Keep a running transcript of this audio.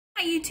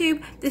Hi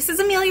YouTube, this is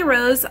Amelia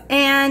Rose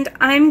and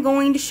I'm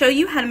going to show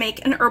you how to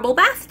make an herbal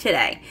bath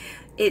today.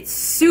 It's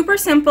super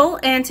simple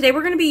and today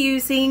we're going to be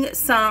using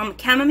some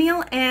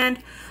chamomile and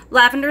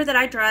lavender that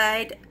I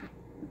dried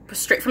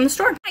straight from the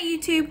store. Hi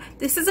YouTube,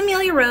 this is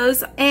Amelia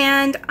Rose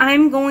and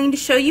I'm going to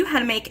show you how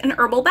to make an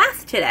herbal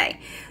bath today.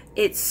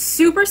 It's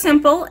super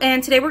simple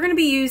and today we're going to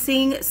be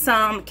using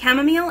some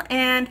chamomile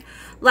and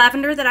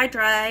lavender that I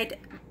dried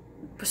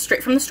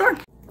straight from the store.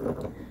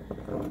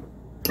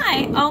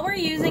 Hi, all we're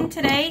using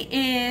today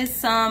is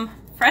some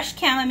fresh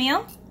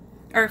chamomile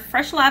or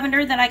fresh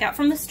lavender that I got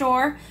from the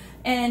store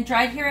and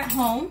dried here at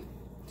home,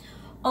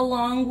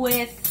 along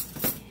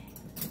with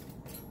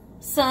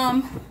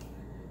some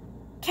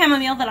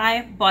chamomile that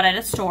I bought at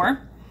a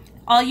store.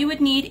 All you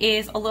would need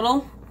is a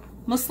little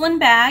muslin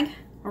bag,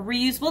 a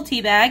reusable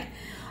tea bag,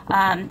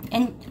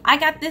 and I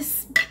got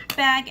this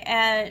bag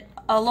at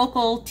a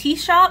local tea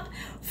shop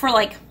for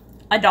like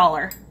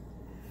 $1.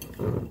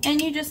 And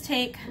you just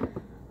take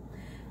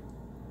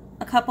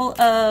a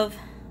couple of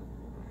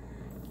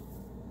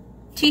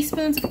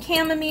teaspoons of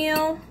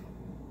chamomile,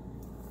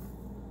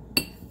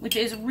 which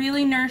is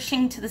really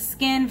nourishing to the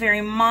skin,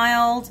 very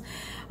mild.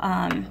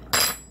 A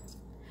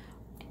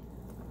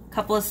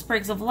couple of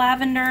sprigs of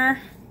lavender.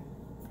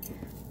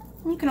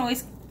 You can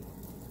always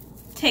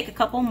take a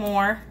couple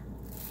more.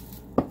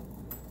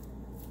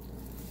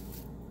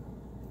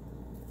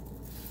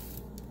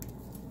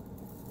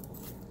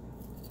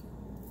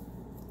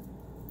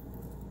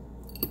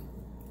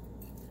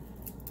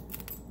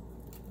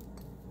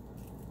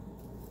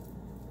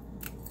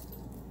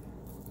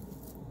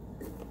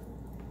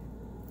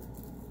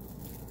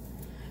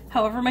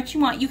 However much you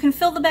want. You can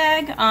fill the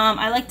bag.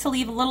 I like to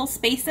leave a little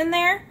space in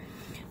there.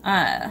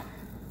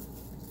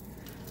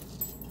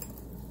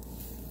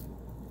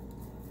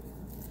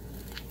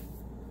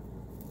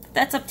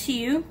 That's up to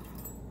you,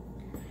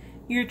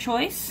 your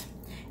choice.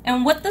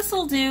 And what this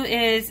will do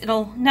is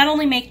it'll not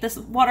only make this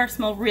water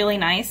smell really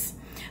nice,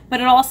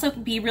 but it'll also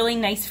be really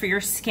nice for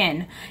your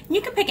skin.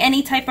 You can pick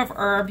any type of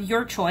herb,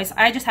 your choice.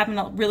 I just happen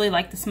to really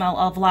like the smell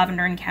of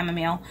lavender and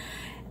chamomile.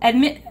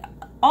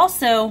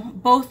 Also,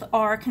 both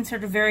are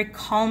considered very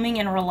calming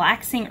and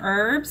relaxing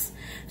herbs.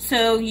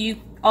 So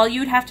all you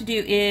would have to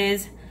do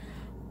is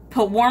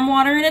put warm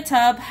water in a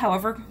tub,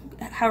 however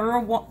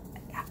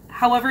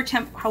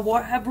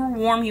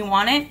warm you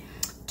want it.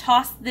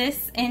 Toss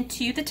this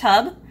into the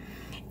tub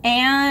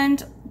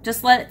and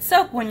just let it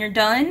soak. When you're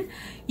done,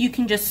 you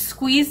can just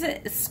squeeze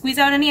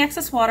out any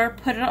excess water,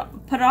 put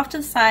it off to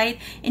the side,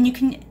 and you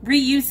can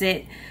reuse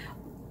it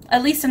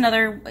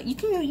you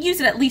can use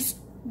it at least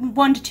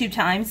 1 to 2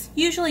 times,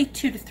 usually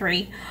 2 to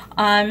 3.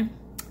 And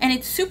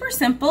it's super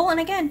simple, and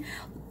again,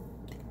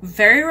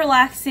 very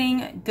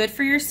relaxing, good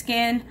for your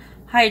skin,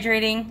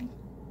 hydrating,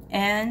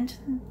 and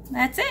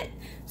that's it.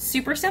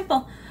 Super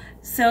simple.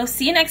 So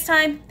see you next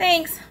time.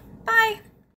 Thanks. Bye.